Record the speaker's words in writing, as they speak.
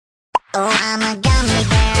Oh, I'm a gummy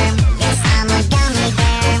bear. Yes, I'm a gummy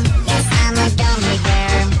bear. Yes, I'm a gummy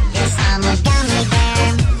bear. Yes, I'm a gummy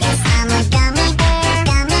bear. Yes, I'm a gummy bear.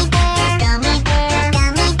 Gummy bear, gummy bear,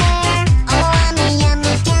 gummy bear. Oh, I'm a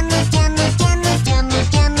yummy, yummy, yummy, yummy, yummy,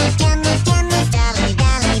 yummy, yummy, yummy. Dolly,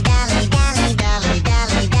 dolly, dolly, dolly, dolly,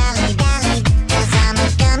 dolly, dolly, dolly. 'Cause I'm a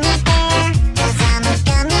gummy bear. 'Cause I'm a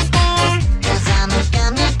gummy bear. 'Cause I'm a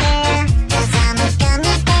gummy bear. 'Cause I'm a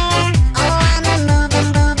gummy bear. Oh, I'm a moving,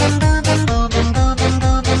 moving, moving, moving, moving,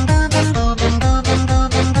 moving, moving, moving, moving,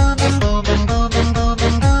 moving, moving, moving, moving,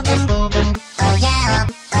 moving, moving, moving. Oh yeah,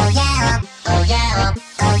 oh yeah, oh yeah,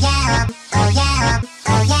 oh yeah, oh yeah, oh yeah,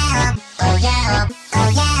 oh yeah, oh yeah, oh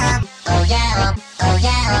yeah, oh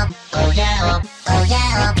yeah, oh yeah, oh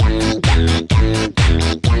yeah. Gummy, gummy, gummy, gummy,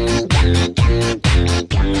 gummy, gummy,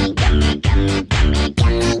 gummy, gummy, gummy, gummy, gummy,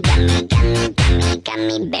 gummy, gummy, gummy, gummy,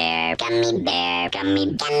 gummy bear, gummy bear, gummy,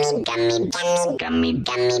 gummy, gummy, gummy,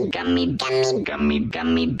 gummy, gummy, gummy, gummy, gummy,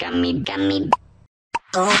 gummy, gummy, gummy.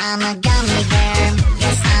 Oh, I'm a gummy bear.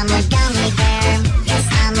 Yes, I'm a gummy bear. Yes,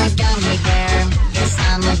 I'm a gummy bear. Yes,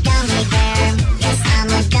 I'm a gummy bear. Yes,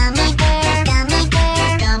 I'm a gummy bear. Gummy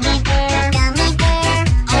bear, gummy bear, gummy bear.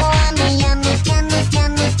 Oh, I'm a yummy, yummy,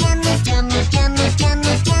 yummy, yummy, yummy, yummy,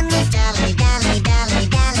 yummy, yummy. Dolly, dolly, dolly,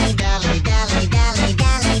 dolly, dolly, dolly, dolly,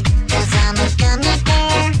 dolly. 'Cause I'm a gummy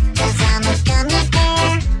bear. 'Cause I'm a gummy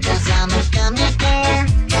bear. 'Cause I'm a gummy bear.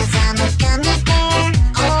 'Cause I'm a gummy bear.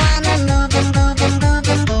 Oh, I'm a moving, moving,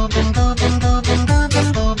 moving, moving, moving, moving, moving,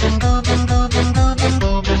 moving, moving, moving, moving,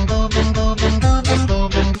 moving, moving, moving, moving,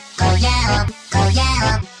 moving. Oh yeah, oh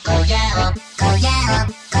yeah, oh yeah, oh yeah, oh yeah,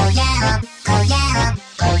 oh yeah, oh yeah,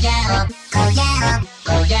 oh yeah, oh yeah,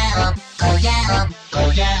 oh yeah,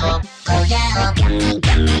 oh yeah, oh yeah. Gummy,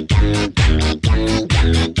 gummy, gummy, gummy, gummy,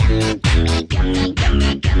 gummy, gummy, gummy, gummy,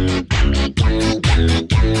 gummy, gummy, gummy, gummy,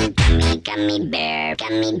 gummy, gummy, gummy bear,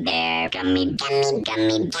 gummy bear, gummy, gummy,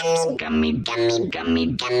 gummy, gummy, gummy, gummy, gummy,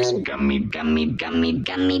 gummy, gummy, gummy, gummy,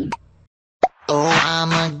 gummy. Oh,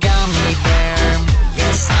 I'm a gummy bear.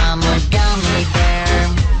 Yes, I'm a gummy bear.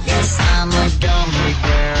 Yes, I'm a gummy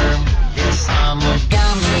bear. Yes, I'm a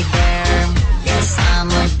gummy bear. Yes, I'm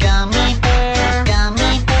a gummy bear.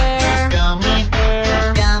 Gummy bear, gummy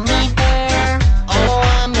bear, gummy bear. Oh,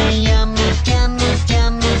 I'm a yummy, yummy,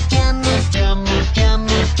 yummy, yummy, yummy,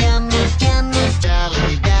 yummy, yummy, yummy.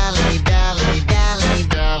 Dolly, dolly, dolly, dolly,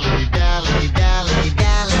 dolly, dolly, dolly,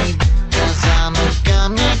 dolly. 'Cause I'm a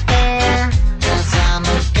gummy bear. 'Cause I'm a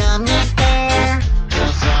gummy bear.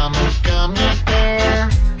 'Cause I'm a gummy bear.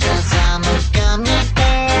 'Cause I'm a gummy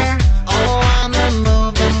bear. Oh, I'm a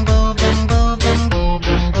moving, moving, moving,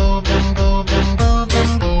 moving, moving, moving, moving, moving,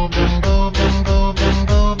 moving, moving,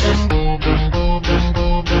 moving, moving, moving,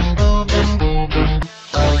 moving, moving, moving.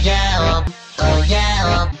 Oh yeah, oh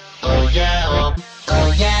yeah, oh yeah, oh yeah, oh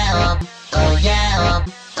yeah, oh yeah,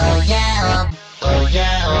 oh yeah, oh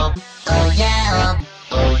yeah,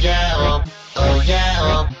 oh yeah, oh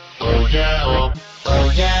yeah, oh yeah,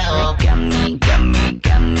 oh yeah. Gummy, gummy,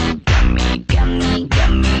 gummy, gummy, gummy, gummy,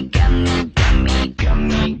 gummy, gummy,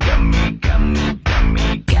 gummy, gummy, gummy,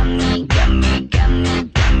 gummy, gummy, gummy, gummy,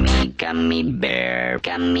 gummy, gummy bear,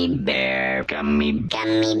 gummy bear, gummy,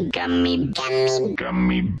 gummy, gummy, gummy, gummy,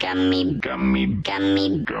 gummy, gummy, gummy,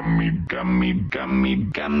 gummy, gummy, gummy,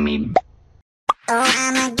 gummy. Oh,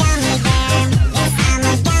 I'm a gummy bear. Yes, I'm a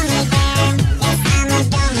gummy bear. Yes, I'm a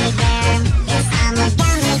gummy bear. Yes, I'm a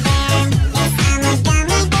gummy bear. Yes, I'm a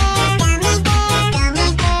gummy bear. Gummy bear, gummy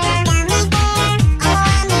bear, gummy bear. Oh,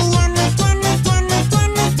 I'm a yummy, yummy, yummy,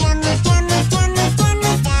 yummy, yummy, yummy, yummy,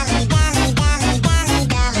 yummy.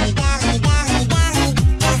 Dolly, dolly, dolly, dolly, dolly, dolly, dolly, dolly.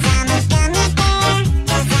 'Cause I'm a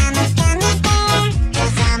gummy bear. 'Cause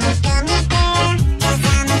I'm a gummy bear. 'Cause I'm a gummy bear. 'Cause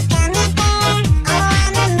I'm a gummy bear. Oh,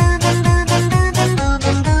 I'm a moving, moving, moving,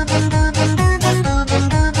 moving, moving, moving, moving, moving,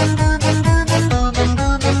 moving, moving, moving, moving,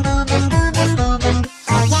 moving, moving, moving, moving.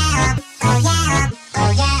 Oh yeah, oh yeah,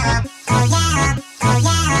 oh yeah, oh yeah, oh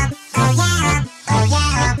yeah, oh yeah, oh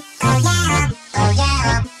yeah, oh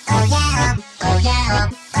yeah, oh yeah, oh yeah, oh yeah, oh yeah.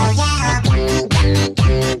 Gummy, gummy,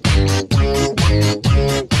 gummy, gummy,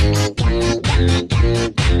 gummy, gummy, gummy,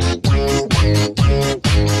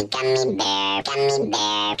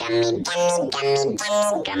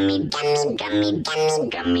 gummy, gummy, gummy,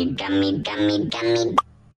 gummy,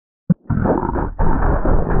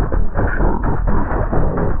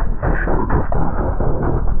 gummy,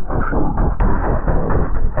 gummy, gummy, gummy bear,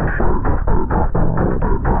 gummy bear,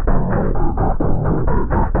 gummy, gummy, gummy,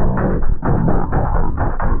 gummy, gummy, gummy, gummy,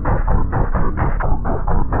 gummy,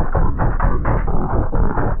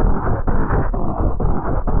 gummy,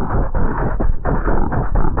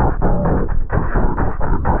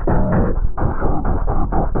 gummy,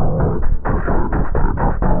 gummy.